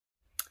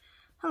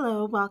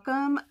Hello,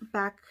 welcome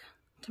back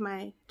to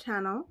my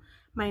channel.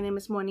 My name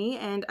is Moni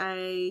and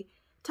I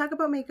talk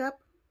about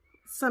makeup,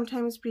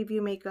 sometimes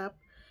review makeup,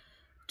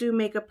 do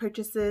makeup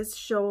purchases,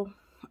 show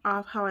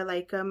off how I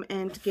like them,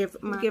 and give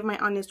my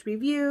honest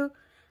review.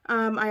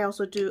 I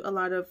also do a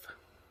lot of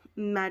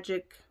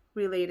magic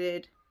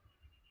related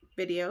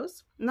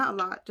videos. Not a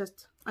lot,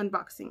 just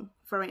unboxing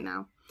for right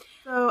now.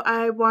 So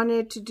I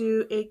wanted to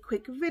do a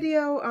quick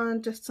video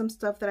on just some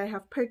stuff that I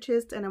have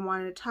purchased, and I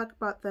wanted to talk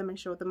about them and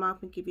show them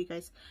off and give you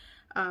guys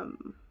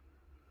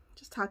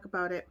just talk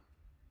about it.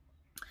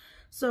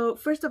 So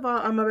first of all,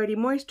 I'm already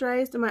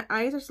moisturized and my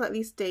eyes are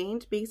slightly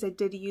stained because I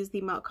did use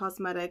the Melt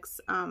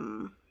Cosmetics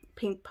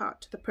paint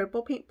pot, the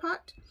purple paint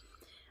pot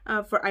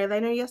for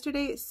eyeliner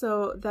yesterday,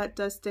 so that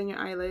does stain your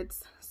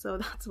eyelids, so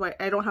that's why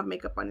I don't have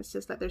makeup on. It's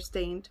just that they're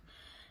stained.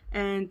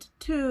 And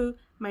two,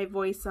 my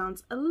voice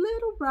sounds a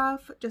little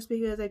rough just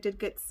because I did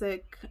get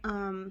sick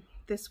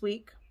this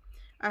week.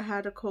 I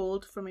had a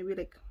cold for maybe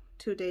like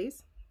 2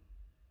 days,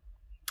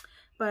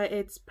 but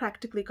it's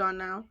practically gone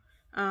now.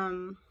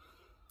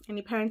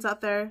 Any parents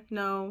out there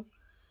know,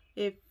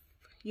 if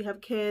you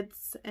have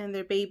kids and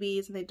they're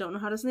babies and they don't know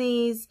how to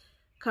sneeze,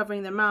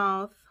 covering their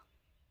mouth,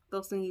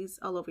 they'll sneeze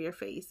all over your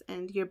face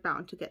and you're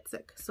bound to get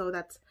sick. So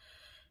that's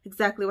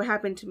exactly what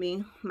happened to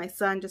me. My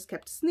son just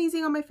kept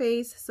sneezing on my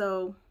face,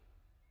 so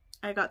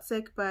I got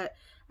sick, but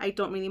I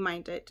don't really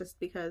mind it just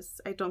because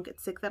I don't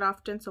get sick that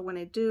often. So when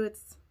I do,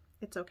 it's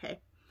okay.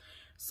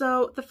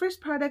 So the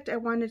first product I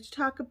wanted to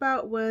talk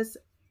about was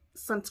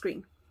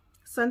sunscreen.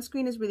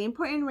 Sunscreen is really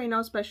important right now,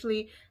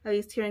 especially at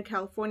least here in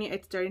California.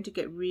 It's starting to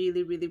get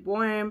really, really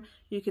warm.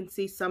 You can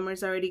see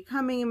summer's already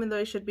coming, even though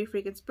it should be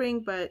freaking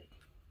spring, but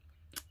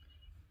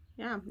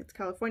yeah, it's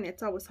California.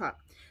 It's always hot.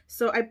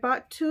 So I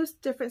bought 2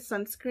 different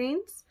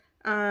sunscreens.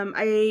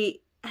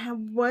 I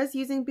was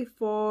using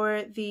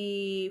before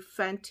the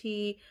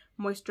Fenty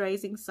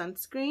moisturizing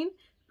sunscreen,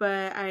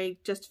 but I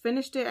just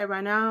finished it. I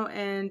ran out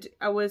and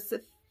I was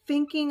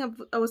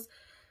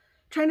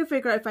trying to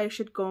figure out if I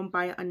should go and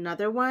buy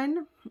another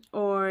one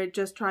or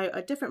just try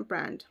a different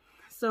brand.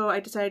 So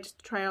I decided to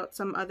try out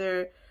some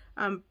other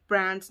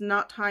brands,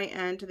 not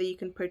high-end, that you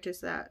can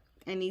purchase at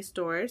any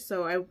store.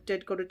 So I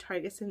did go to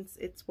Target since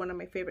it's one of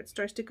my favorite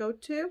stores to go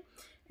to,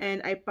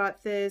 and I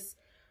bought this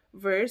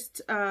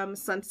Versed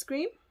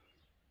sunscreen.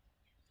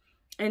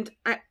 And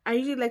I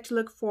usually like to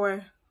look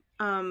for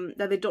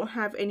that they don't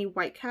have any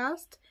white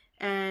cast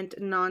and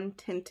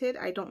non-tinted.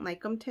 I don't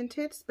like them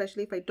tinted,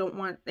 especially if I don't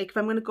want, like if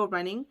I'm going to go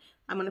running,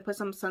 I'm going to put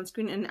some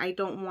sunscreen and I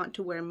don't want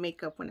to wear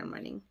makeup when I'm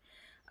running.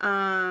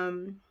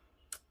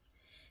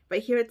 But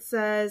here it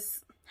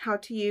says how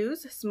to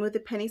use. Smooth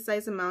the penny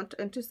size amount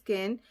into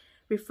skin.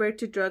 Refer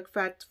to drug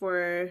facts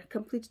for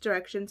complete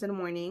directions and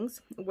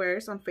warnings.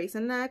 Wears on face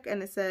and neck,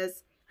 and it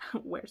says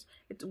wears.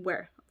 It's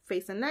wear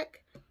face and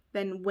neck.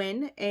 Then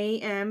when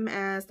AM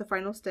as the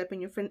final step in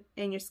your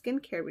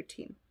skincare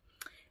routine.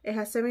 It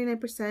has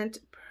 79%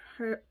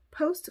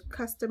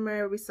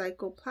 post-customer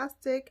recycled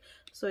plastic,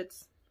 so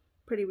it's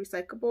pretty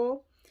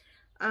recyclable.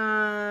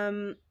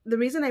 The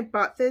reason I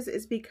bought this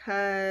is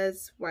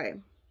because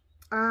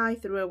I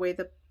threw away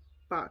the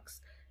box.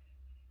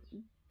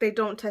 They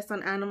don't test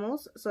on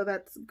animals, so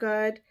that's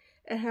good.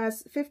 It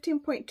has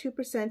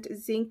 15.2%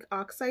 zinc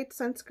oxide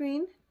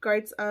sunscreen,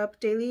 guards up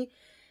daily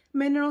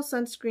mineral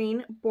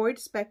sunscreen, broad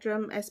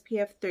spectrum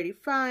SPF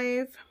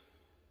 35,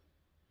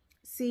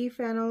 sea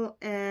fennel,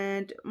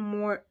 and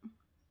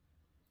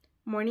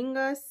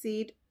moringa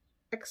seed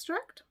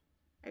extract.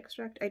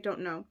 I don't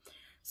know.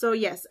 So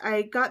yes,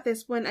 I got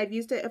this one. I've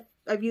used it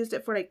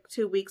for like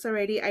 2 weeks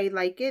already. I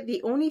like it.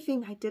 The only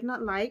thing I did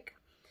not like,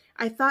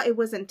 I thought it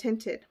wasn't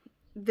tinted.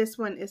 This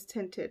one is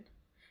tinted,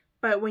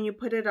 but when you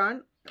put it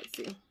on, let's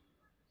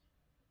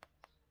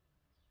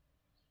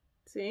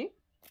see.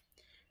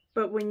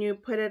 But when you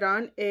put it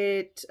on,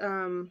 it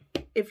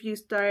if you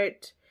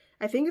start,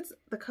 I think it's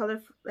the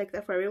color like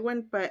that for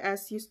everyone, but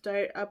as you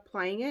start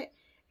applying it,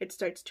 it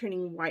starts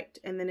turning white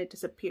and then it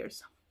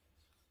disappears.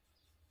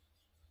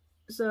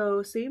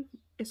 So see,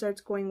 it starts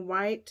going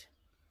white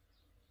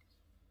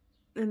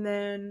and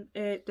then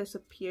it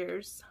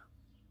disappears.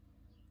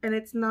 And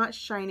it's not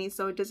shiny,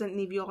 so it doesn't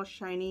leave you all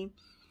shiny.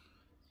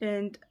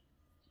 And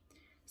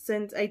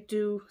since I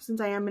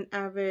am an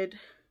avid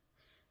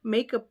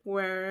makeup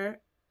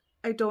wearer,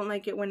 I don't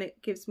like it when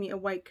it gives me a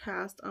white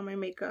cast on my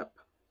makeup.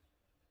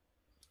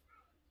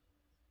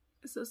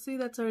 So see,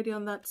 that's already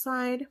on that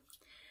side.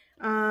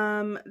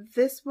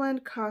 This one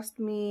cost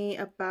me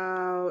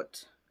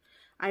about,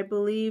 I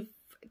believe,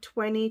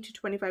 $20 to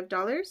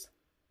 $25.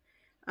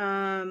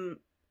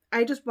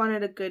 I just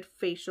wanted a good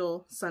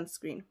facial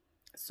sunscreen.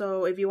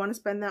 So if you want to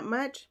spend that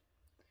much,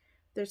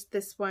 there's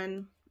this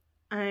one.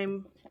 I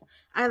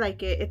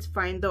like it. It's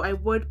fine, though I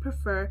would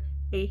prefer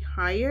a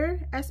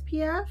higher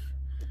SPF.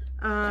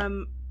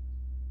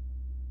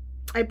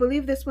 I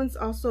believe this one's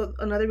also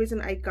another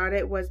reason I got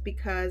it was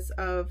because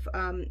of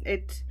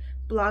it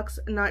blocks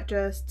not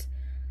just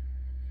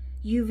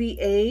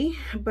UVA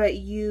but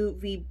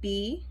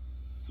UVB,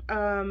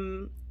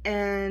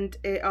 and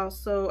it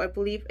also, I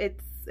believe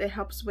it's it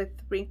helps with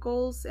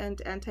wrinkles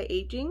and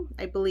anti-aging,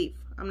 I believe.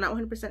 I'm not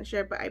 100%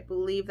 sure, but I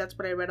believe that's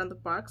what I read on the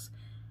box,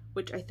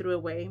 which I threw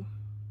away.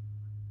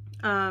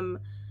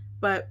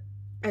 But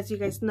as you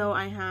guys know,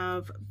 I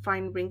have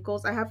fine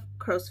wrinkles. I have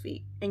crow's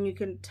feet, and you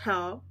can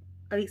tell,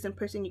 at least in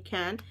person you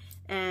can,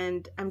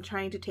 and I'm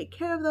trying to take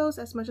care of those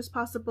as much as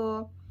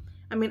possible.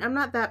 I mean, I'm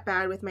not that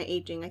bad with my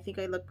aging. I think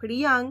I look pretty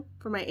young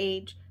for my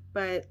age,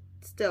 but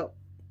still.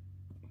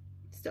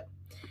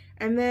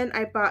 And then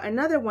I bought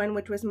another one,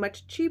 which was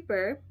much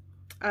cheaper.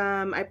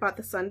 I bought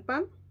the Sun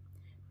Bump,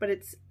 but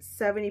it's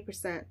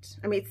 70%.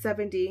 I mean, it's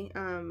 70.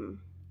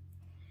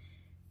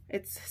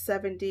 It's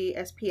 70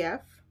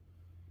 SPF.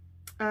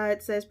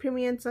 It says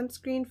premium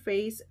sunscreen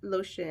face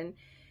lotion,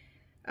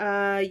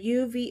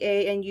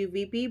 UVA and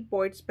UVB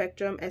broad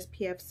spectrum,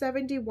 SPF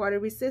 70, water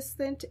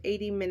resistant,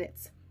 80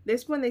 minutes.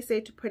 This one they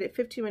say to put it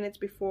 15 minutes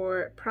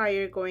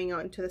prior going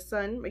out into the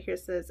sun, but here it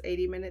says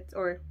 80 minutes,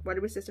 or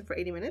water resistant for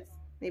 80 minutes,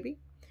 maybe.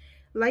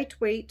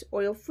 Lightweight,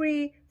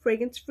 oil-free,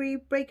 fragrance-free,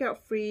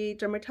 breakout-free,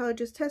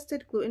 dermatologist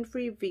tested,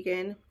 gluten-free,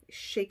 vegan.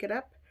 Shake it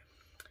up.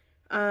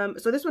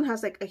 So this one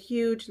has like a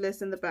huge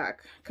list in the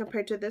back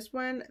compared to this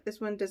one. This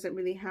one doesn't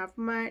really have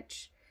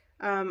much.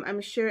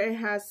 I'm sure it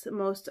has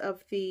most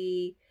of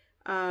the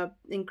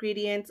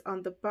ingredients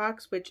on the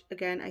box, which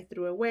again I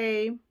threw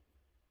away.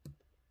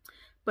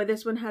 But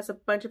this one has a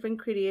bunch of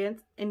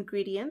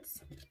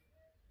ingredients.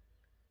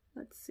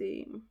 Let's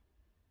see.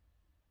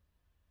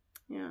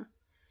 Yeah.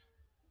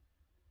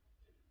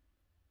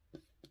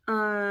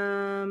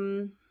 Oh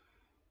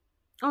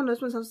no,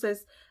 this one also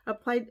says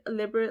applied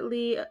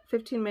deliberately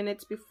 15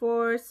 minutes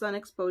before sun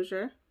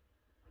exposure.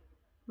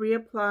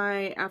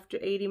 Reapply after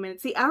 80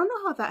 minutes. See, I don't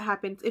know how that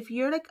happens. If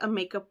you're like a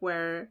makeup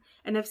wearer,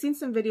 and I've seen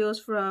some videos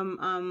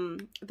from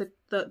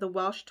the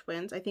Welsh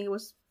twins. I think it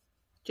was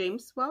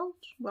James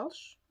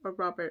Welsh or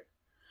Robert.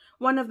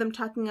 One of them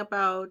talking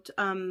about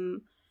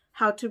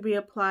how to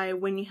reapply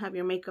when you have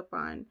your makeup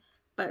on.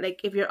 But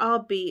like if you're all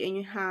B and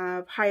you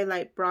have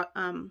highlight,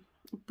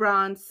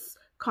 bronze,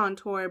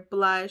 contour,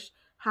 blush,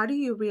 how do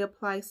you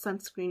reapply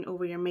sunscreen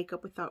over your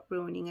makeup without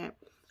ruining it?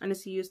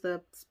 Unless you use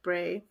the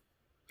spray.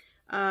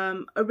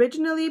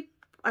 Originally,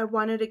 I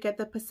wanted to get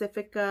the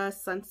Pacifica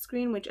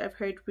sunscreen, which I've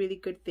heard really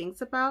good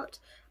things about,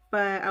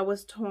 but I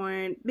was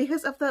torn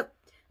because of the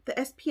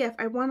SPF.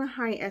 I want a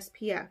high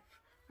SPF.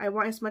 I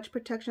want as much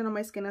protection on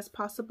my skin as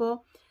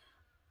possible.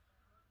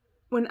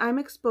 When I'm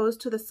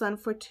exposed to the sun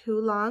for too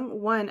long,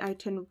 one, I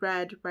turn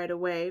red right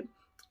away.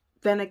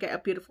 Then I get a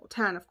beautiful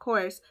tan, of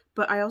course,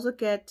 but I also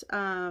get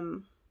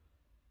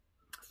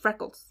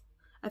freckles.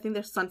 I think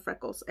they're sun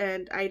freckles,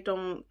 and I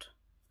don't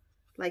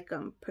like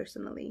them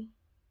personally.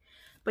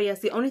 But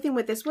yes, the only thing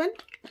with this one,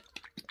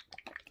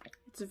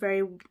 it's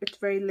very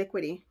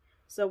liquidy.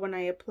 So when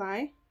I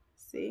apply,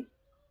 see,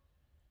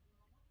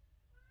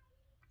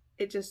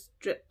 it just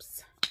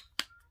drips.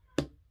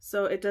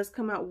 So it does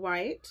come out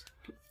white,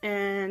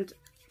 and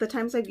the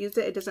times I've used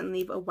it, it doesn't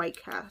leave a white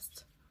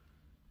cast.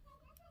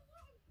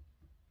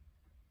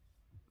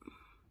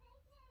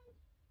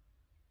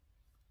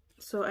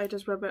 So I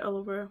just rub it all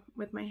over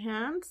with my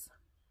hands.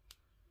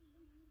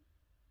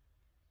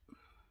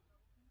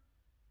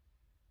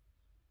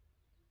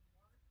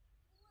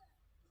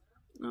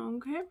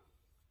 Okay.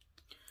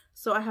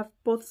 So I have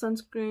both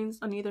sunscreens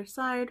on either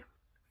side.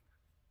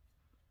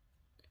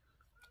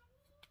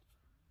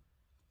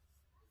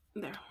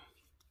 There.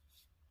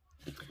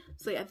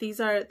 So yeah, these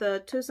are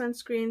the two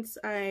sunscreens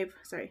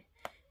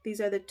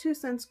these are the two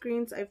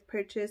sunscreens I've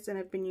purchased and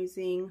I've been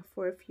using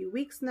for a few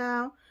weeks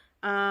now.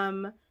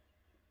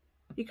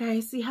 You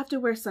guys, you have to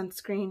wear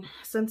sunscreen.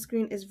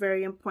 Sunscreen is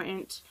very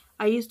important.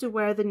 I used to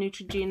wear the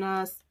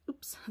Neutrogena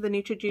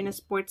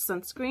Sports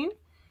Sunscreen.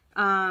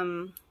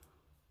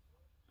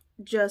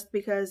 Just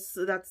because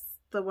that's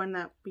the one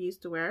that we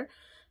used to wear.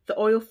 The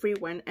oil-free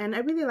one. And I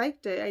really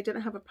liked it. I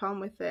didn't have a problem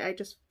with it. I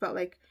just felt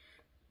like,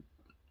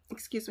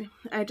 excuse me,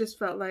 I just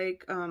felt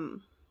like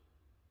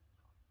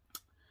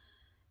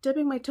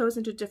dipping my toes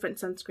into different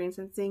sunscreens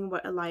and seeing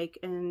what I like.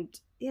 And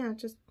yeah,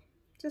 just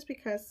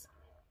because.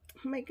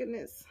 Oh my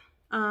goodness.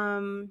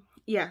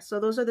 Yeah, so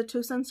those are the two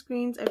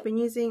sunscreens I've been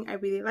using. I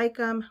really like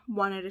them.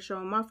 Wanted to show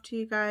them off to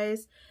you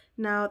guys.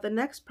 Now the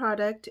next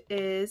product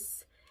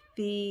is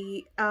the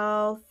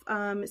e.l.f.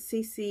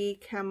 CC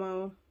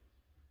Camo,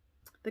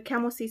 the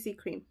Camo CC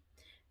cream.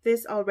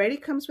 This already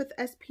comes with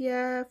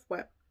SPF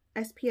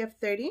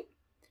 30,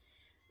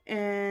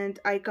 and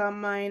I got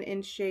mine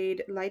in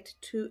shade light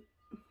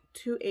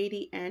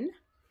 280N.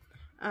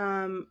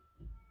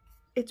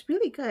 It's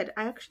really good.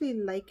 I actually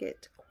like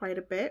it quite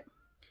a bit.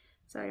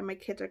 Sorry, my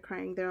kids are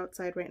crying. They're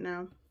outside right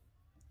now.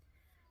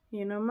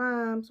 You know,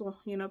 moms, well,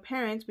 you know,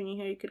 parents, when you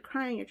hear your kid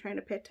crying, you're trying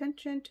to pay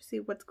attention to see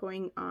what's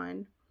going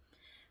on.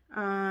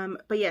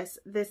 But yes,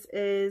 this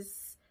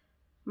is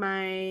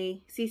my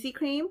CC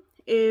cream.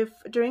 If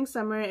during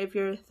summer, if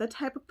you're the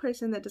type of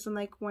person that doesn't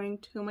like wearing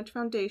too much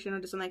foundation, or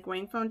doesn't like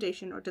wearing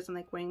foundation, or doesn't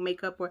like wearing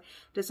makeup, or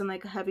doesn't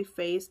like a heavy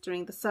face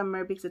during the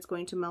summer because it's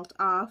going to melt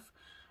off,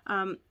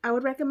 I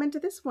would recommend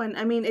this one.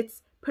 I mean,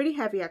 it's pretty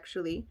heavy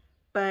actually,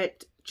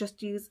 but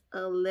just use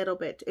a little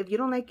bit. If you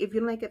don't like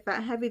it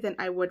that heavy, then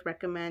I would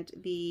recommend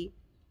the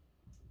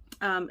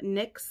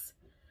NYX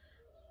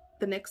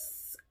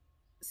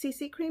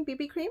CC cream,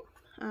 BB cream.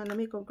 Let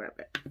me go grab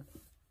it.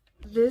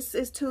 This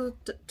is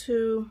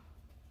too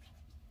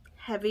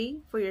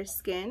heavy for your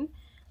skin.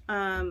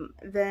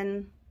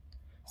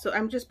 So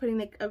I'm just putting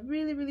like a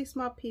really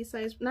small pea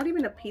size, not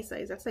even a pea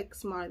size, that's like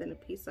smaller than a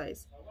pea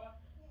size.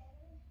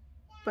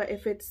 But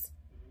if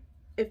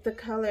the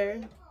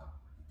color,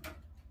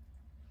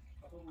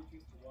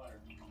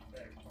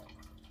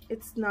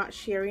 it's not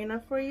sheery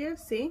enough for you,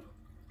 see?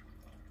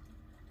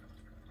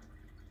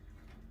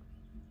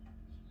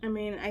 I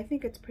mean, I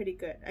think it's pretty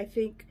good. I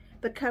think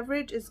the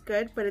coverage is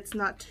good, but it's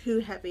not too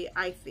heavy,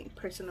 I think,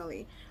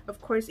 personally.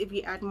 Of course, if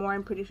you add more,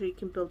 I'm pretty sure you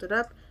can build it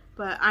up,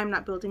 but I'm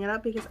not building it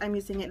up because I'm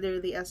using it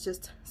literally as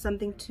just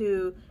something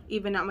to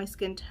even out my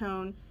skin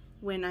tone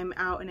when I'm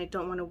out and I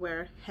don't want to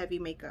wear heavy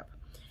makeup.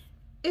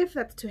 If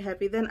that's too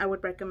heavy, then I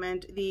would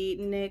recommend the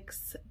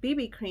NYX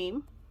BB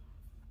cream,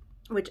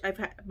 which I've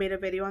made a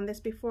video on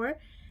this before,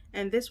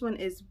 and this one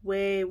is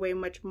way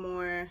much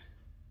more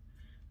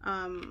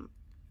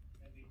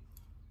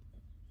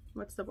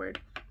what's the word?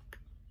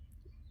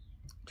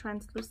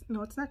 Translucent?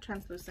 No, it's not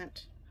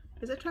translucent.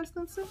 Is it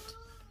translucent?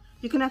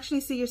 You can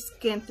actually see your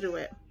skin through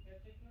it.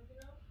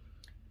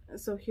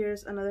 So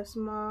here's another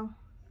small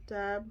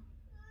dab.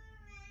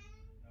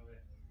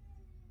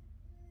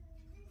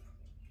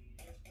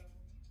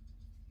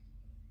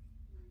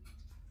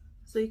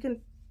 So you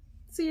can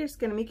see your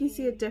skin. I mean, you can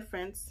see a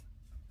difference,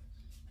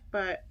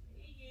 but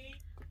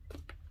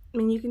I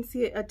mean, you can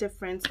see a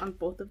difference on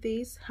both of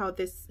these, how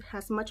this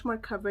has much more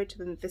coverage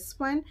than this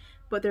one,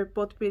 but they're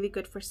both really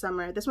good for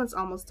summer. This one's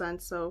almost done,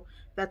 so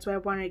that's why I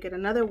wanted to get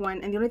another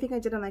one. And the only thing I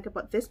didn't like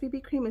about this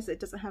BB cream is it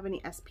doesn't have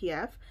any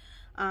SPF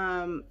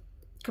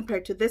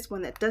compared to this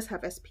one that does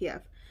have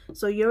SPF.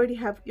 So you already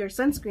have your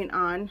sunscreen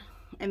on,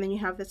 and then you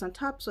have this on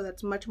top, so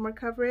that's much more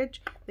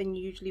coverage than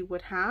you usually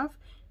would have.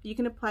 You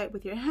can apply it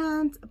with your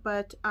hands,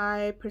 but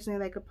I personally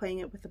like applying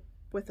it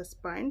with a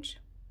sponge.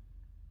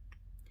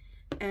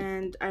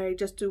 And I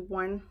just do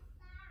one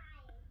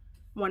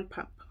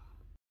pump.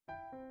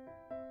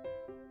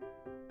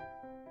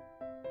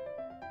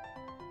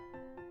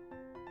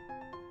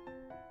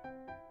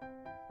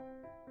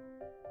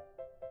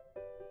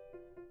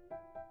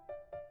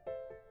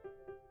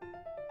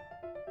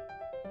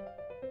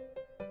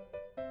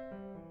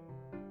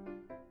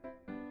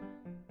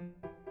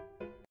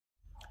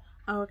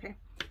 Okay,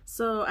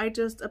 so I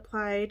just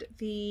applied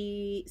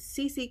the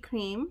CC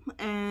cream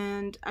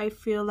and I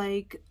feel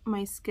like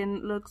my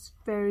skin looks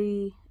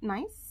very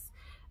nice.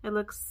 It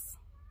looks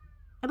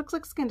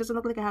like skin. It doesn't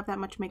look like I have that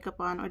much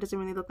makeup on, or it doesn't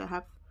really look like I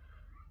have,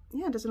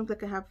 yeah, it doesn't look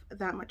like I have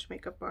that much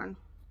makeup on.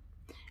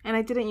 And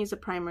I didn't use a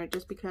primer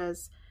just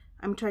because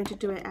I'm trying to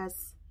do it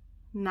as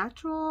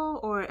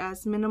natural or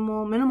as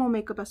minimal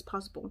makeup as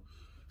possible.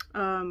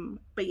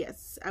 But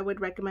yes, I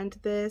would recommend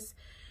this.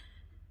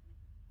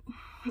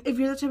 If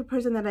you're the type of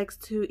person that likes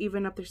to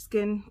even up their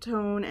skin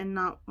tone and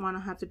not want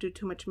to have to do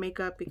too much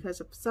makeup because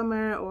of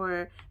summer,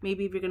 or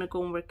maybe if you're going to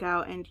go and work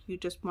out and you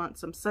just want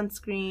some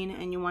sunscreen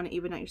and you want to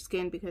even out your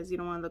skin because you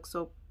don't want to look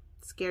so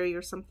scary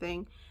or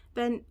something,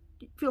 then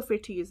feel free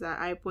to use that.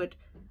 I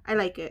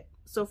like it.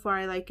 So far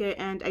I like it,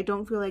 and I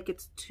don't feel like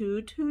it's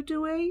too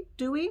dewy.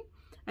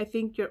 I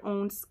think your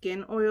own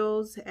skin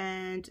oils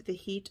and the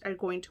heat are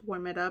going to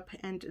warm it up,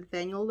 and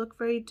then you'll look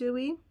very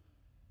dewy.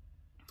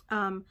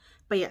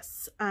 But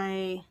yes,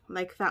 I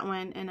like that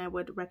one and I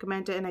would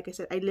recommend it. And like I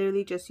said, I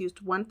literally just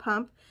used one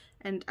pump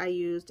and I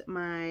used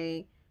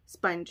my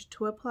sponge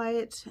to apply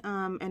it,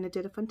 and it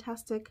did a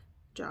fantastic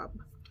job.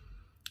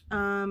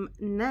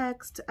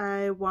 Next,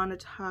 I want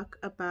to talk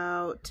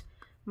about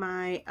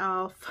my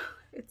e.l.f.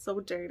 It's so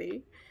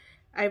dirty.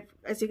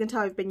 As you can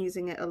tell, I've been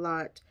using it a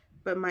lot,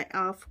 but my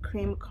e.l.f.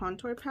 cream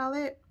contour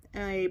palette.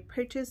 I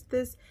purchased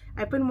this.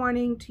 I've been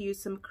wanting to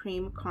use some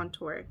cream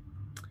contour.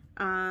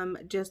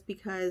 Just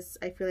because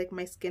I feel like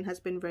my skin has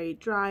been very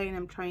dry and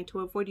I'm trying to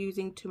avoid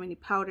using too many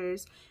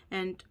powders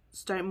and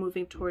start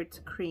moving towards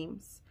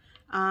creams.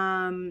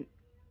 When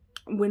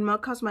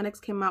Milk Cosmetics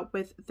came out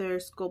with their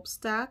Sculpt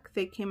Stack,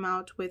 they came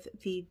out with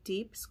the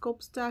Deep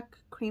Sculpt Stack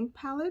cream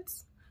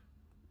palettes,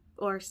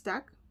 or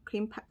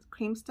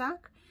cream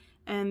stack,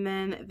 and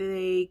then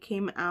they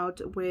came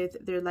out with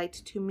their Light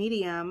to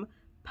Medium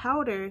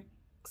powder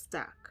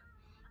stack.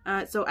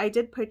 So I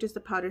did purchase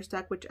the powder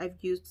stack, which I've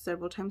used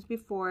several times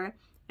before,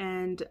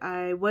 and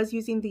I was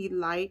using the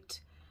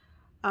light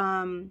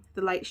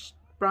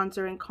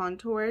bronzer and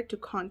contour to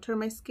contour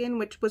my skin,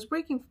 which was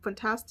working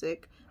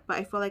fantastic, but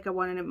I felt like I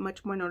wanted it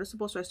much more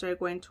noticeable, so I started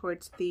going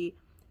towards the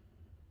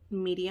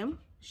medium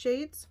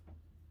shades.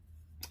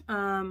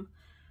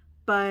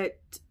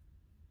 But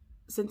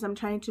since I'm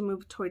trying to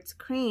move towards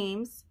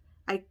creams,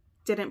 I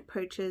didn't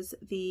purchase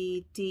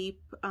the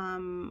deep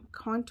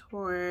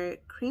contour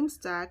cream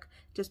stack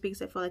just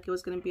because I felt like it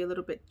was going to be a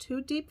little bit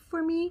too deep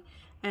for me,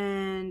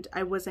 and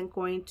I wasn't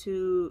going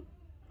to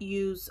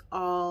use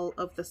all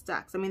of the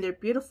stacks. I mean, they're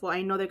beautiful.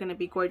 I know they're going to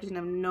be gorgeous and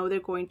I know they're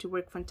going to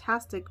work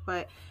fantastic,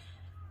 but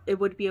it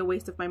would be a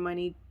waste of my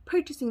money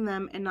purchasing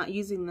them and not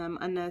using them,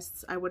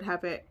 unless I would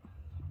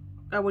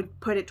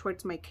put it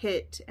towards my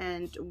kit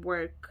and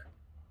work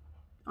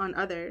on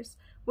others,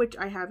 which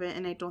I haven't,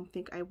 and I don't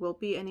think I will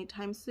be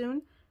anytime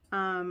soon.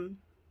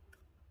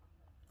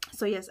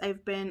 So yes,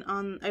 I've been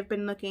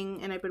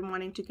looking, and I've been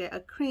wanting to get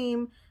a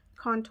cream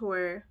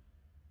contour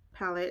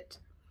palette,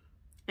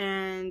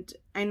 and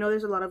I know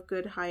there's a lot of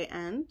good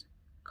high-end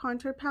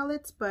contour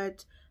palettes,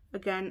 but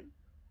again,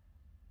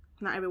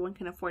 not everyone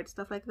can afford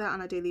stuff like that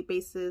on a daily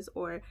basis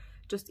or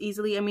just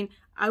easily. I mean,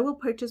 I will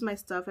purchase my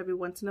stuff every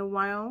once in a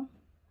while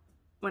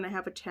when I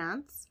have a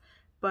chance,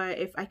 but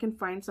if I can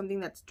find something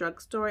that's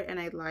drugstore and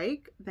I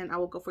like, then I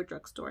will go for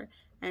drugstore.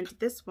 And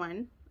this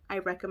one I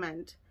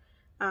recommend.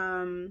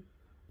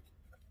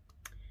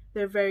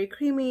 They're very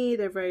creamy,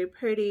 they're very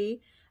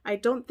pretty. I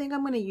don't think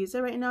I'm going to use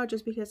it right now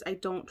just because I'm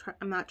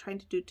not trying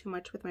to do too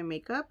much with my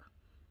makeup.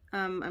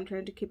 I'm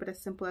trying to keep it as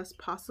simple as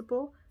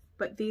possible,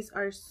 but these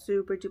are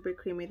super duper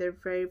creamy. They're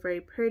very, very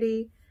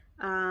pretty.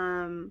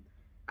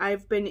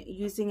 I've been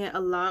using it a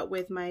lot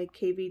with my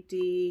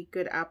KVD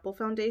Good Apple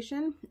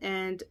foundation,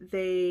 and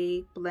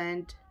they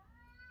blend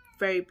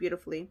very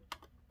beautifully.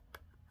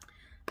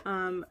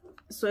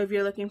 So if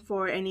you're looking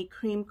for any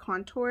cream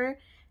contour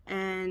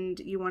and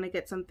you want to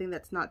get something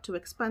that's not too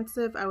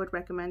expensive, I would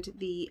recommend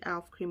the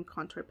e.l.f. Cream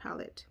Contour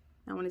Palette.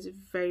 That one is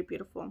very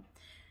beautiful.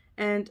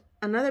 And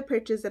another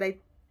purchase that I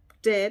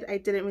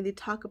didn't really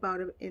talk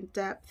about it in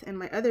depth in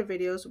my other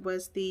videos,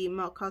 was the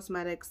Milk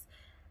Cosmetics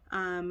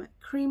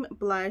Cream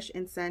Blush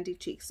in Sandy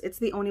Cheeks. It's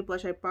the only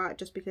blush I bought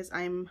just because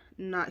I'm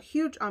not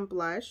huge on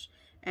blush,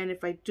 and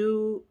if I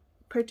do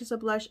purchase a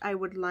blush,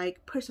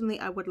 personally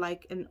I would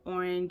like an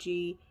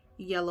orangey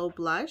yellow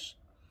blush,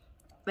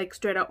 like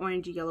straight out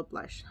orangey yellow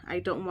blush. I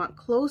don't want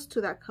close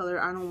to that color.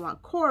 I don't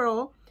want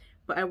coral,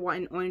 but I want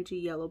an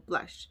orangey yellow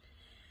blush.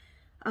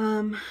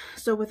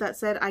 So with that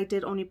said, I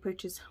did only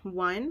purchase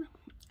one.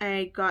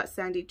 I got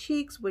Sandy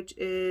Cheeks, which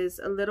is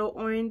a little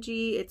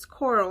orangey. It's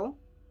coral,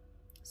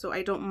 so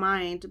I don't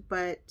mind,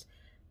 but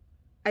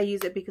I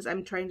use it because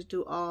I'm trying to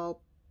do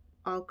all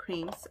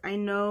creams. I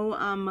know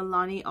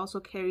Milani also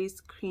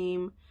carries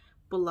cream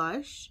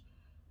blush,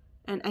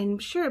 and I'm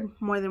sure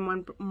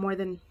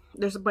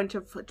there's a bunch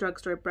of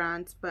drugstore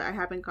brands, but I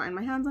haven't gotten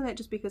my hands on it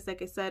just because,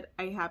 like I said,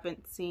 I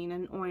haven't seen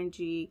an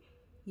orangey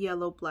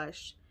yellow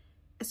blush.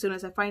 As soon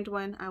as I find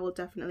one, I will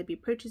definitely be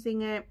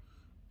purchasing it.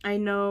 I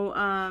know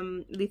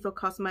Lethal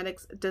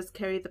Cosmetics does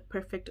carry the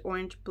perfect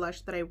orange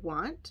blush that I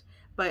want,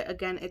 but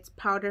again, it's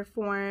powder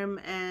form,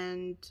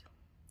 and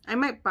I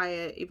might buy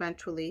it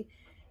eventually.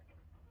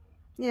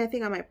 Yeah, I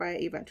think I might buy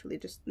it eventually,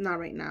 just not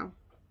right now.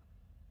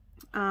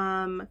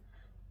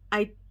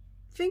 I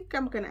think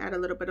I'm gonna add a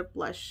little bit of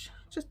blush,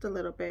 just a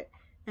little bit,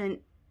 and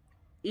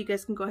you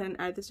guys can go ahead and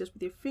add this just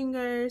with your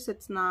fingers.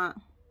 It's not,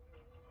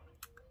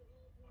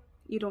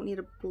 you don't need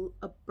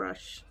a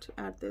brush to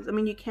add this. I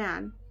mean, you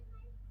can,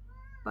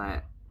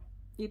 but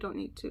you don't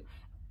need to.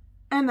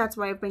 And that's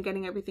why I've been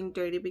getting everything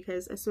dirty,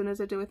 because as soon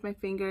as I do it with my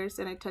fingers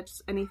and I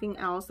touch anything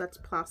else that's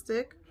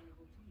plastic,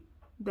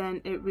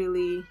 then it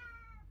really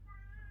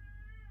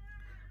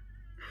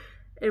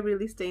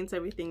stains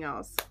everything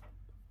else.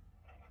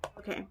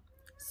 Okay,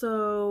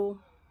 so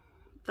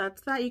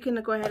that's that. You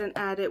can go ahead and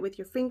add it with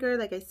your finger,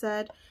 like I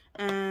said,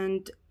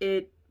 and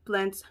it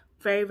blends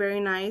very, very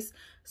nice.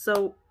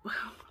 So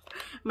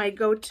my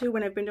go-to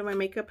when I've been doing my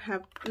makeup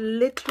have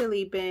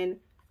literally been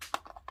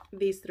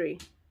these three.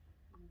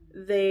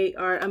 They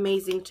are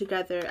amazing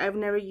together. I've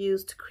never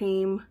used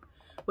cream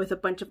with a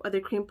bunch of other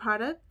cream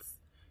products.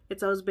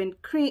 It's always been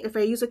cream. If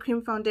I use a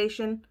cream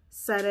foundation,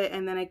 set it,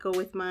 and then I go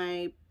with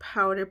my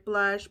powder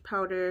blush,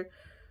 powder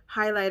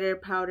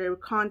highlighter, powder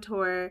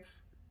contour,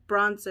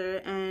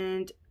 bronzer,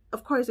 and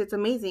of course it's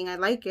amazing. I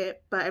like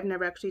it, but I've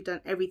never actually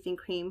done everything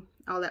cream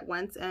all at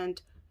once,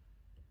 and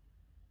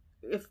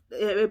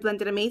it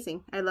blended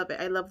amazing. I love it.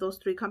 I love those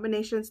three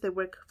combinations. They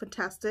work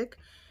fantastic.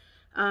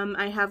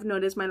 I have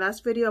noticed my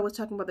last video, I was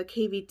talking about the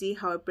KVD,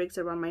 how it breaks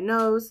around my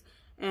nose,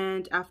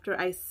 and after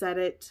I set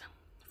it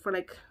for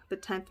like the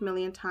 10th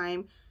millionth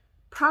time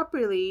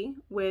properly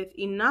with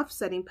enough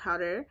setting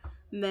powder,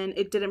 then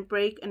it didn't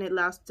break, and it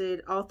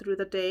lasted all through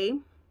the day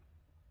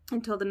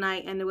until the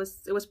night, and it was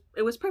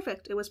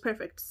perfect. It was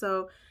perfect.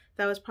 So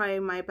that was probably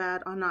my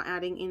bad on not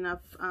adding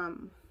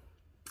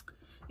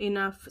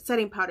enough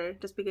setting powder,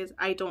 just because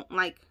I don't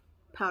like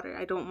powder.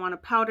 I don't want to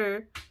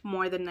powder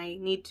more than I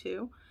need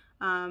to.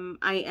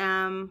 I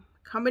am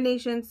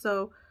combination,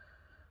 so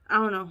I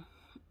don't know,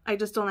 I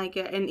just don't like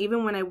it. And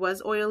even when I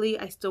was oily,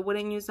 I still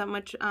wouldn't use that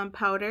much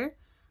powder,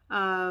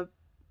 but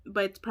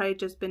it's probably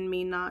just been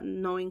me not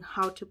knowing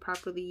how to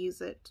properly use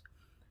it.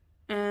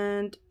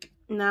 And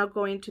now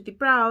going to the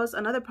brows,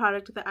 another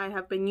product that I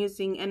have been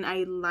using and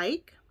I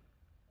like,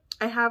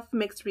 I have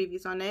mixed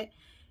reviews on it,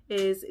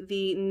 is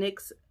the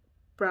NYX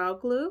Brow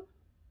Glue.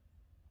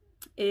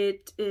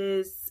 It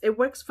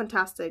works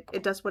fantastic.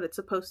 It does what it's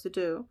supposed to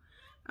do.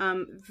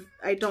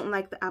 I don't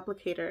like the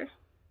applicator.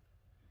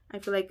 I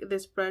feel like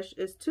this brush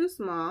is too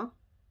small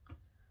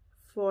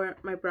for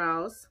my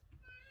brows.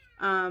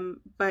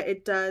 but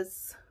it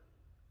does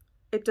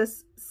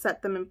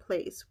set them in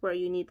place where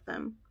you need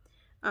them.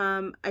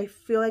 I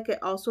feel like it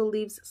also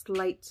leaves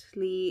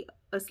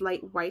a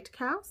slight white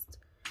cast,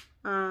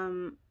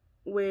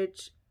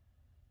 which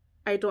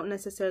I don't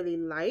necessarily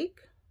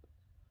like.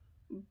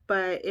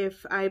 But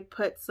if I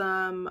put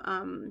some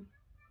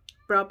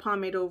brow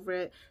pomade over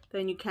it,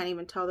 then you can't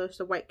even tell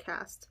there's a white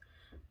cast.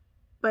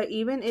 But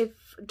even if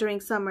during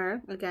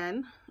summer,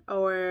 again,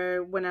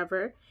 or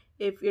whenever,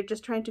 if you're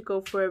just trying to go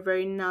for a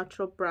very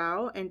natural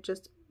brow and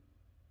just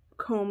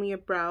comb your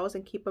brows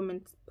and keep them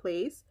in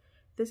place,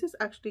 this is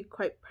actually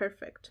quite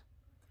perfect.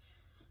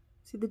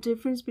 See the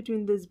difference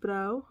between this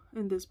brow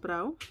and this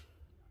brow?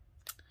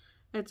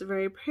 It's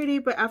very pretty,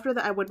 but after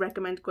that I would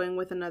recommend going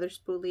with another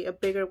spoolie, a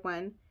bigger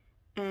one,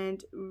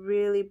 and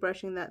really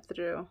brushing that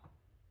through,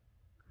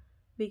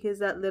 because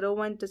that little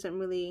one doesn't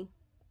really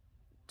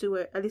do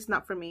it, at least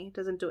not for me. It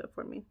doesn't do it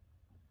for me,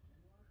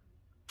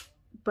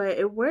 but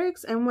it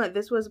works. And what,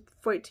 this was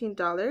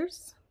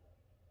 $14,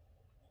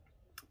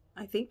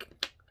 I think.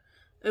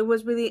 It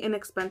was really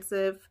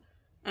inexpensive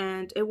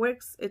and it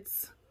works.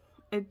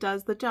 It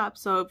does the job.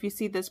 So if you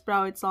see this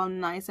brow, it's all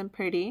nice and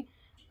pretty,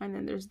 and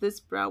then there's this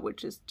brow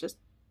which is just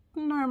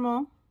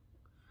normal.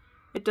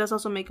 It does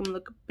also make them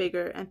look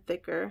bigger and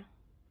thicker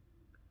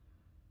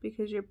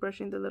because you're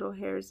brushing the little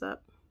hairs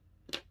up.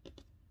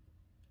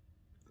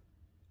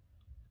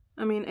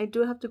 I mean, I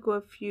do have to go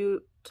a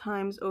few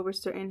times over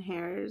certain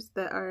hairs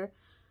that are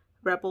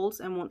rebels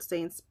and won't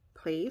stay in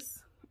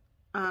place,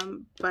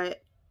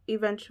 but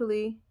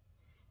eventually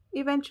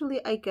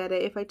I get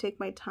it if I take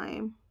my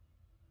time.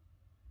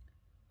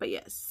 But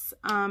yes,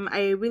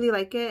 I really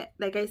like it.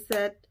 Like I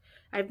said,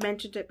 I've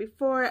mentioned it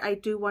before, I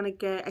still want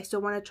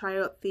to try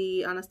out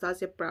the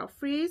Anastasia Brow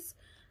Freeze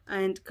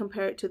and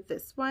compare it to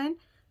this one.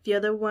 The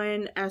other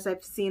one, as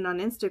I've seen on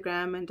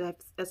Instagram and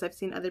as I've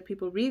seen other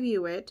people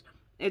review it,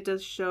 it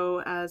does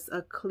show as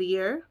a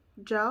clear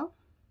gel.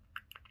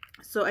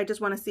 So I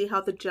just want to see how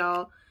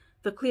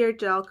the clear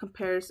gel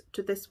compares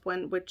to this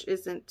one, which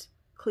isn't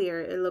clear.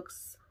 It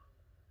looks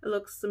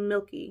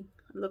milky,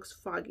 it looks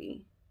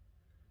foggy.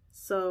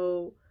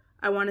 So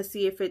I want to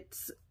see if it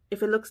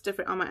looks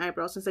different on my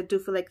eyebrows, since I do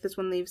feel like this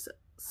one leaves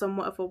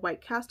somewhat of a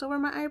white cast over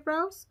my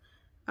eyebrows.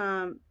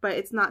 But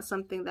it's not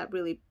something that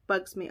really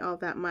bugs me all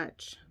that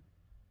much.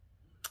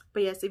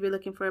 But yes, if you're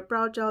looking for a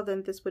brow gel,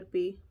 then this would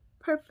be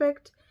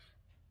perfect.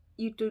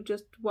 You do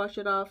just wash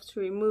it off to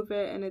remove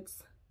it, and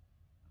it's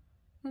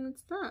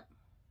that.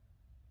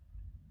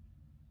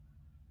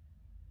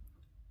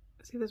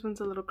 See, this one's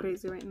a little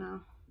crazy right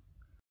now.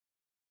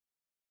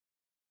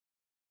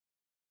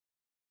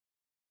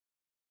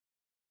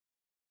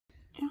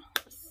 Yeah,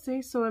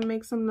 see, so it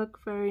makes them look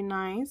very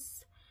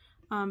nice,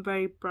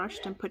 very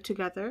brushed and put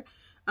together.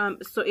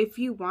 So if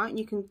you want,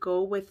 you can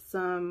go with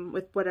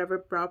whatever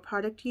brow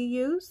product you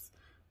use.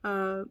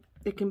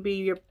 It can be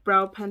your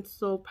brow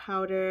pencil,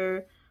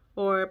 powder,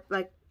 or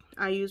like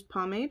I use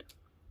pomade,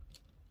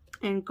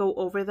 and go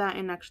over that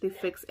and actually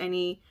fix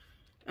any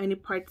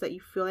parts that you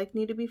feel like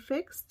need to be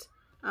fixed.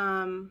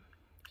 Can't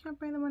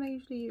find the one I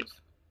usually use.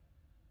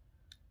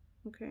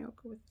 Okay, I'll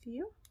go with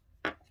you.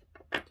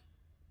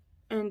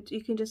 And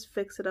you can just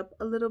fix it up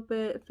a little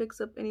bit,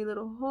 fix up any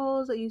little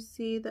holes that you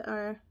see that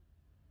are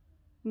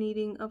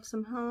needing of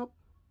some help.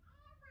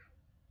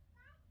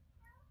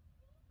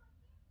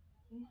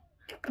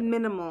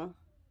 Minimal.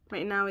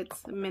 Right now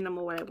it's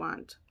minimal what I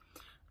want.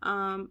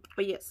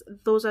 But yes,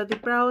 those are the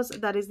brows.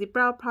 That is the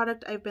brow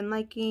product I've been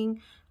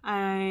liking.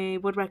 I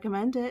would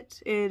recommend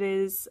it. It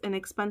is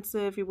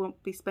inexpensive. You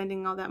won't be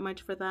spending all that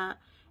much for that,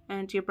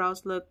 and your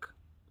brows look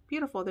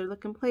beautiful. They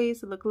look in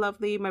place. They look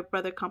lovely. My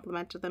brother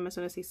complimented them as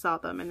soon as he saw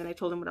them, and then I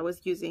told him what I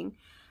was using.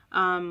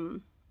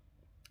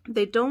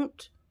 They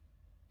don't,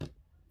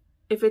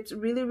 if it's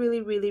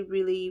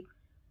really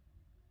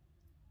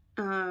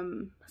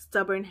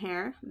stubborn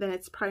hair, then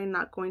it's probably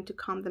not going to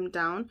calm them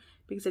down,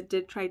 because I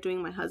did try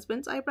doing my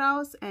husband's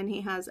eyebrows and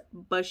he has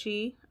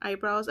bushy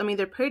eyebrows. I mean,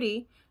 they're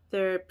pretty,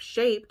 they're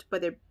shaped,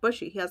 but they're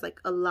bushy. He has like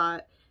a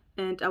lot,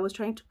 and I was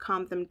trying to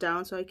calm them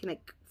down so I can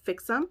like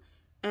fix them,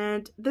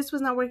 and this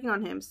was not working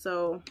on him.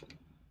 So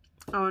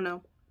I don't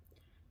know,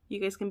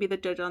 you guys can be the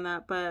judge on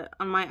that, but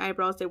on my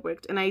eyebrows they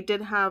worked. And I do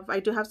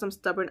have some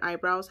stubborn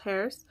eyebrows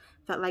hairs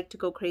that like to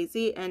go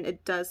crazy, and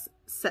it does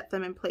set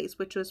them in place,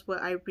 which was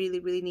what I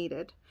really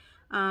needed.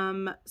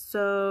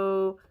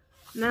 So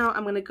now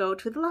I'm gonna go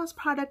to the last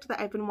product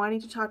that I've been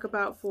wanting to talk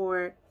about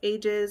for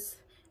ages,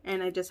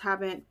 and I just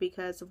haven't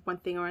because of one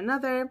thing or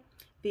another.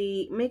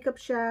 The Makeup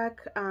Shack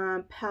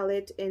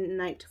palette in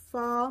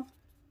Nightfall.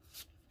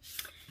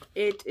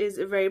 It is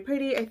very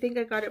pretty. I think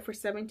I got it for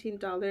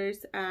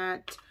 $17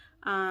 at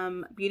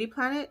Beauty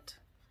Planet,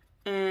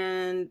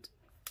 and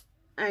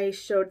I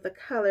showed the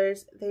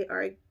colors. They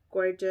are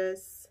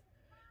gorgeous.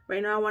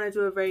 Right now I want to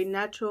do a very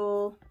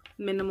natural,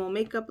 minimal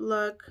makeup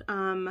look,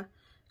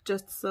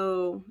 just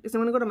so, because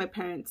I'm going to go to my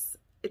parents'.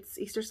 It's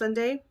Easter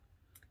Sunday,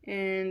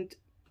 and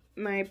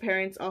my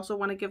parents also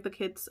want to give the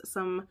kids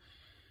some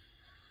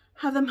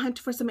have them hunt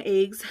for some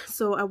eggs.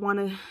 So I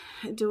want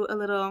to do a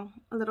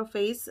little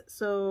face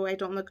so I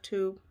don't look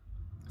too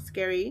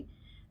scary.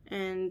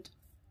 And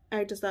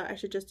I just thought I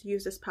should just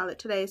use this palette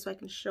today so I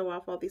can show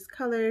off all these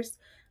colors.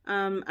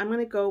 I'm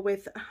gonna go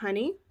with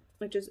Honey,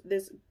 which is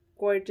this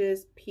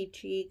gorgeous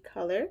peachy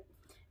color,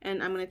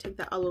 and I'm gonna take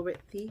that all over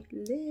the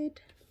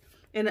lid.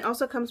 And it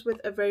also comes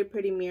with a very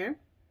pretty mirror.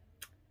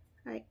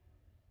 Hi.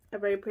 A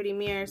very pretty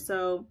mirror,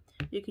 so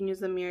you can use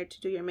the mirror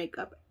to do your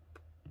makeup.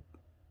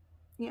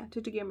 Yeah,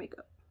 to do your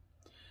makeup.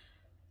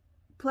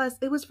 Plus,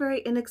 it was very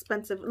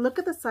inexpensive. Look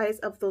at the size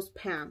of those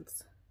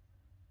pans.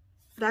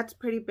 That's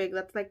pretty big.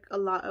 That's like a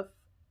lot of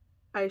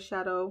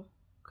eyeshadow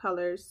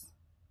colors.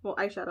 Well,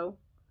 eyeshadow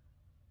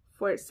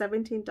for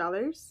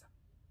 $17.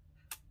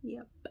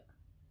 Yep.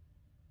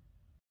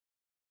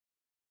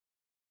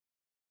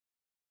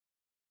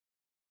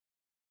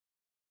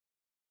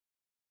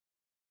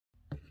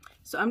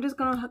 So I'm just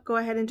gonna go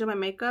ahead and do my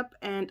makeup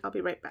and I'll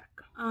be right back.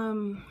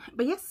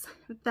 But yes,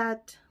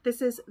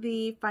 this is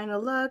the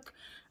final look.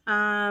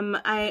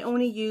 I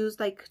only used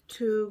like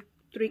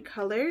 2-3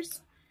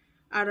 colors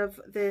out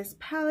of this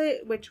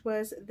palette, which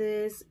was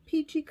this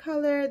peachy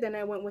color. Then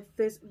I went with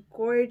this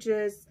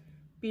gorgeous,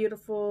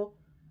 beautiful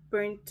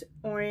burnt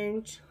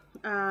orange.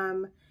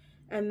 And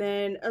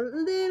then a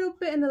little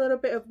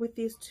bit of with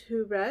these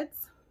 2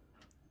 reds,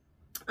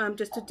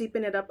 just to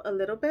deepen it up a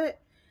little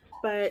bit.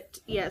 But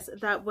yes,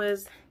 that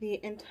was the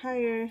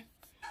entire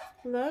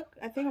look.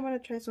 I think I'm going to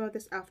try some of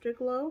this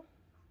afterglow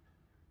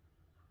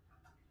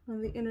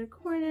on the inner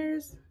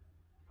corners.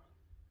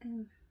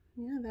 And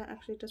yeah, that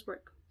actually does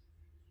work.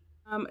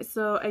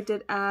 So I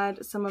did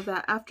add some of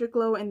that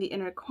afterglow in the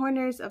inner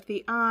corners of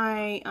the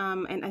eye,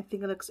 and I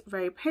think it looks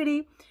very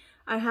pretty.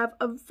 I have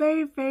a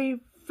very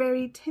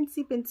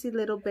teensy bincy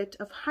little bit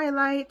of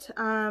highlight.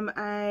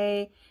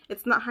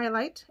 It's not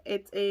highlight,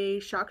 it's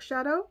a shock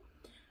shadow.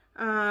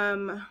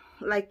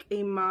 Like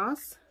a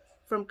moss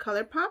from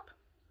ColourPop.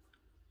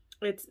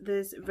 It's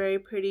this very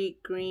pretty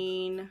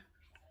green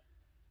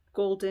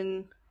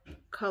golden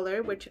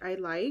color, which I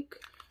like,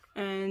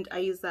 and I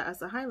use that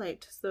as a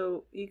highlight,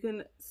 so you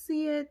can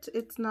see it.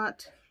 It's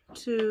not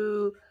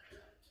too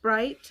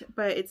bright,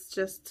 but it's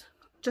just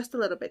a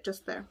little bit,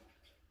 just there.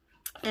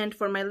 And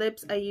for my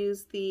lips, I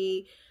use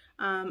the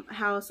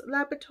House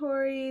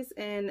Laboratories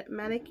and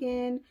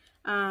Mannequin.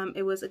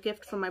 It was a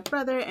gift from my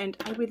brother, and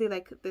I really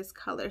like this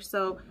color.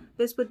 So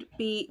this would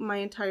be my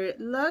entire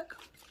look.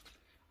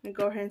 I'm gonna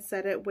go ahead and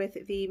set it with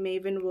the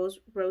Maven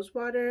Rose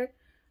Water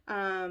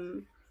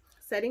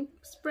setting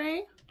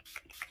spray.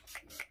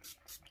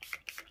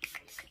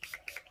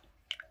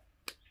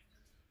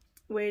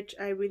 Which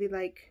I really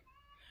like.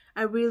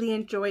 I really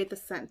enjoy the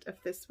scent of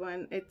this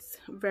one. It's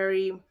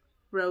very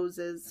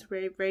roses,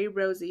 very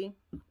rosy.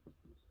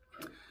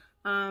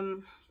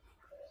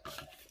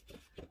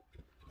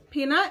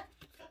 Peanut?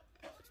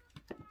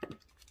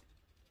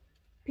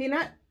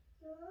 Peanut?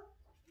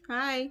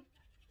 Hi.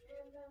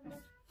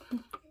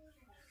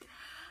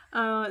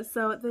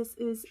 So this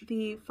is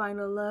the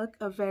final look.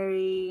 I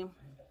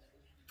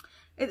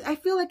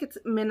feel like it's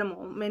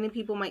minimal. Many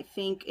people might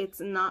think it's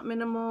not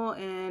minimal,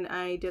 and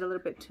I did a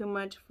little bit too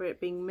much for it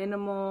being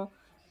minimal.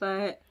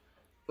 But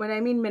when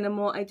I mean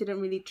minimal, I didn't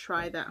really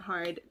try that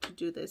hard to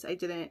do this.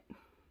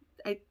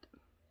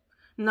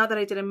 Not that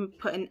I didn't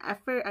put an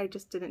effort, I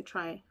just didn't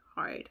try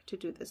hard to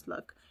do this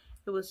look.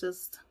 It was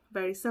just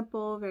very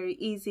simple, very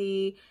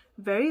easy,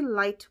 very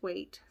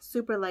lightweight,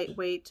 super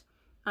lightweight.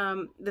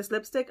 This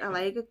lipstick, I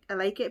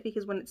like it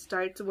because when it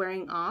starts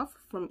wearing off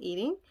from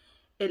eating,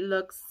 it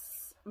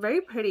looks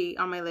very pretty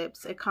on my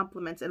lips. It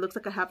complements. It looks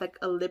like I have like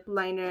a lip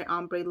liner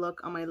ombre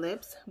look on my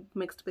lips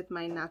mixed with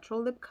my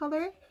natural lip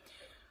color.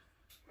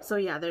 So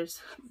yeah,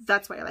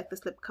 that's why I like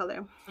this lip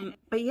color.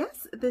 But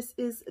yes, this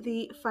is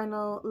the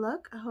final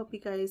look. I hope you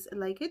guys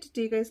like it.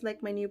 Do you guys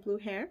like my new blue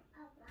hair?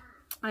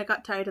 I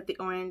got tired of the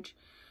orange.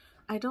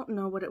 I don't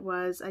know what it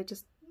was. I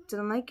just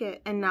didn't like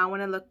it. And now when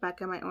I look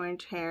back at my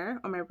orange hair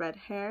or my red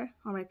hair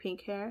or my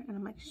pink hair, and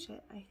I'm like,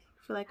 shit, I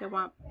feel like I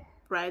want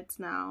reds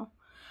now.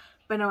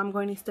 But no, I'm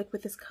going to stick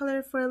with this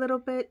color for a little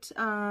bit.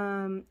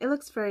 It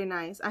looks very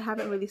nice. I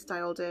haven't really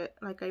styled it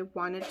like I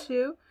wanted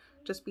to,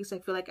 just because I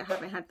feel like I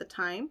haven't had the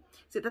time.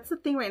 So that's the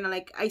thing right now.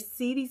 Like, I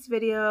see these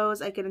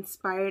videos, I get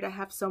inspired. I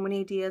have so many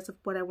ideas of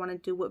what I want to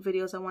do, what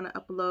videos I want to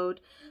upload.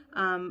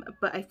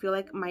 But I feel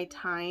like my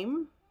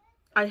time,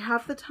 I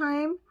have the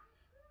time.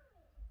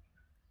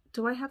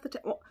 Do I have the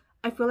time? Well,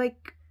 I feel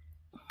like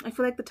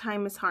the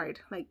time is hard.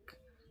 Like,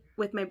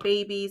 with my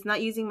babies,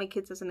 not using my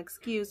kids as an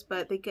excuse,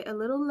 but they get a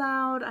little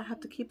loud. I have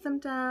to keep them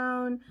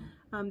down.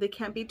 They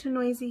can't be too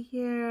noisy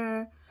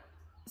here.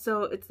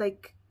 So it's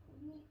like,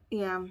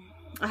 yeah,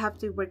 I have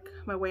to work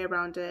my way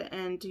around it.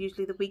 And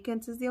usually the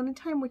weekends is the only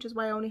time, which is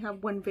why I only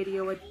have one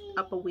video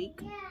up a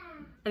week.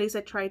 At least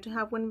I try to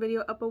have one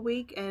video up a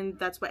week, and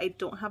that's why I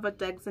don't have a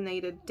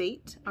designated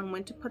date on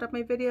when to put up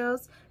my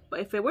videos.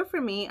 But if it were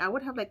for me, I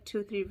would have like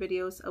 2-3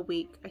 videos a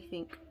week, I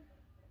think.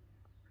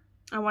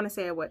 I want to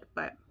say I would,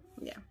 but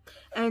yeah.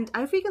 And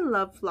I freaking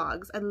love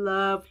vlogs. I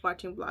love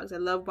watching vlogs. I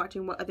love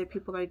watching what other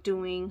people are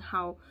doing,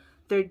 how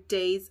their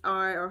days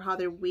are or how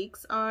their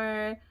weeks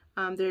are,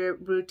 their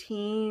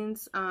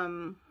routines.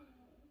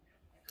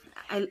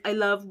 I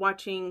love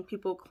watching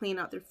people clean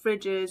out their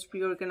fridges,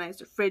 reorganize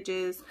their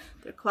fridges,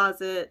 their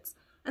closets,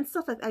 and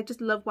stuff like that. I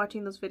just love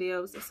watching those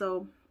videos.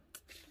 So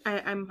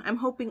I'm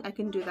hoping I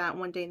can do that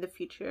one day in the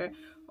future.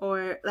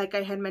 Or like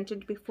I had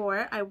mentioned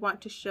before, I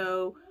want to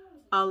show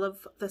all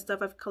of the stuff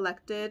I've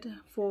collected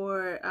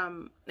for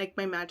like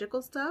my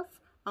magical stuff.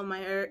 All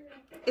my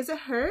is it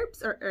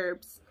herbs or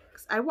herbs?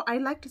 'Cause I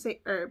like to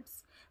say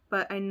herbs,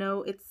 but I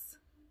know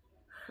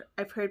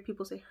I've heard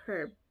people say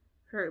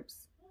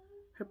herbs.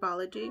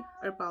 Herbology,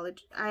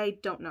 I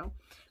don't know,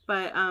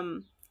 but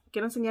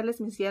quiero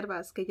enseñarles mis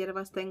hierbas, qué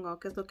hierbas tengo,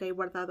 qué es lo que he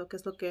guardado, qué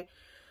es lo que,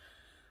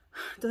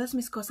 todas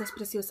mis cosas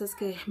preciosas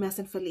que me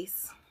hacen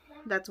feliz.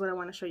 That's what I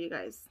want to show you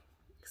guys.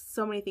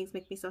 So many things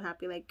make me so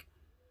happy. Like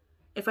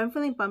if I'm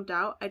feeling bummed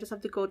out, I just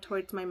have to go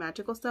towards my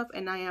magical stuff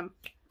and I am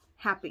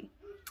happy,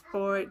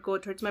 or go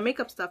towards my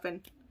makeup stuff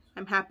and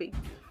I'm happy.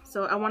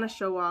 So I want to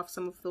show off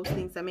some of those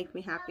things that make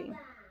me happy.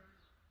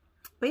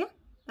 But yeah,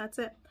 that's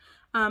it.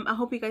 I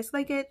hope you guys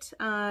like it.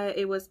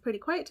 It was pretty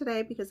quiet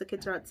today because the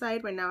kids are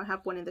outside. Right now I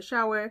have one in the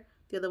shower,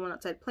 the other one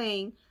outside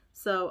playing.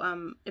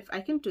 So if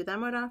I can do that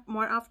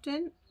more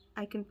often,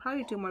 I can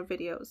probably do more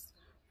videos.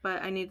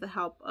 But I need the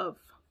help of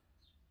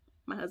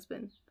my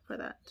husband for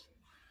that.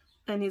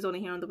 And he's only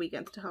here on the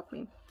weekends to help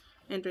me.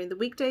 And during the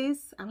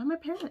weekdays, I'm at my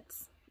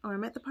parents, or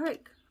I'm at the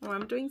park, or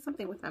I'm doing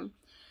something with them.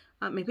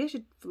 Maybe I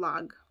should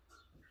vlog.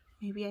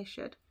 Maybe I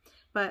should.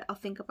 But I'll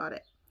think about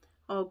it.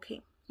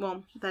 Okay.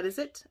 Well, that is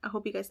it. I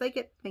hope you guys like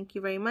it. Thank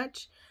you very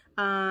much.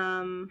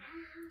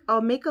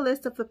 I'll make a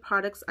list of the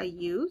products I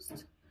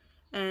used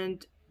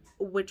and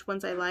which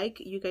ones I like.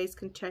 You guys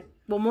can check.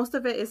 Well, most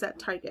of it is at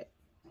Target.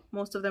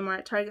 Most of them are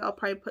at Target. I'll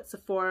probably put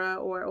Sephora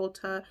or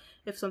Ulta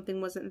if something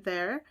wasn't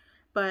there.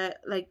 But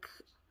like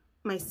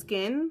my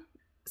skin,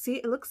 see,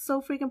 it looks so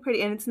freaking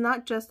pretty. And it's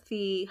not just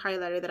the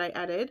highlighter that I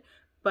added,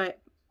 but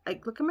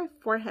like look at my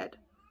forehead.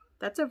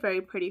 That's a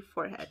very pretty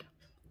forehead.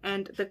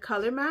 And the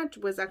color match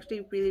was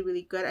actually really,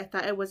 really good. I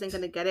thought I wasn't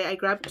going to get it. I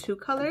grabbed two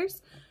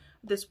colors,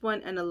 this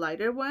one and a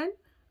lighter one.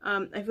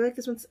 I feel like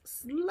this one's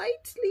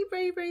slightly,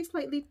 very, very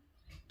slightly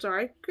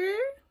darker.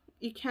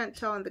 You can't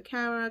tell on the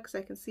camera because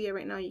I can see it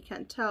right now. You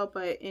can't tell,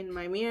 but in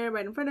my mirror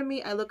right in front of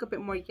me, I look a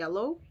bit more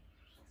yellow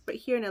right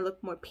here and I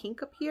look more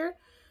pink up here.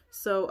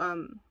 So,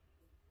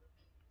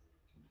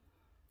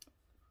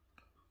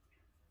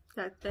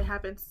 that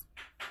happens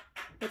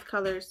with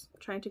colors.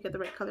 Trying to get the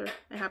right color,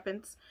 it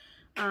happens.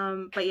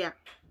 But yeah,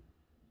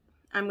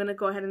 I'm gonna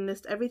go ahead and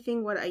list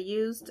everything what I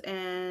used,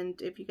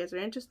 and if you guys are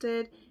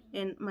interested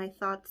in my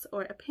thoughts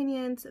or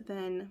opinions,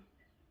 then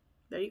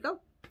there you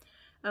go.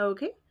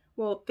 Okay,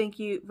 well, thank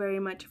you very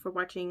much for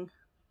watching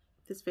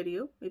this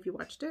video, if you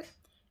watched it,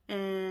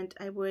 and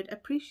I would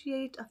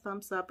appreciate a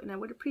thumbs up, and I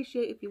would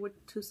appreciate if you were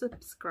to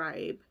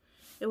subscribe.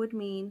 It would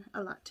mean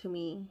a lot to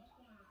me.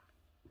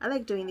 I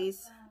like doing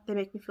these. They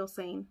make me feel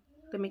sane.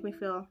 They make me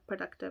feel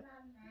productive.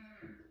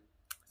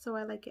 So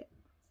I like it.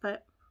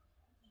 But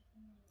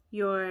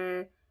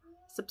your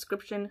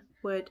subscription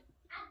would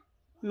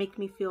make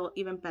me feel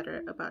even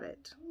better about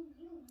it.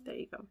 There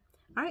you go.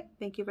 All right,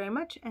 thank you very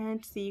much,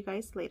 and see you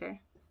guys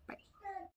later.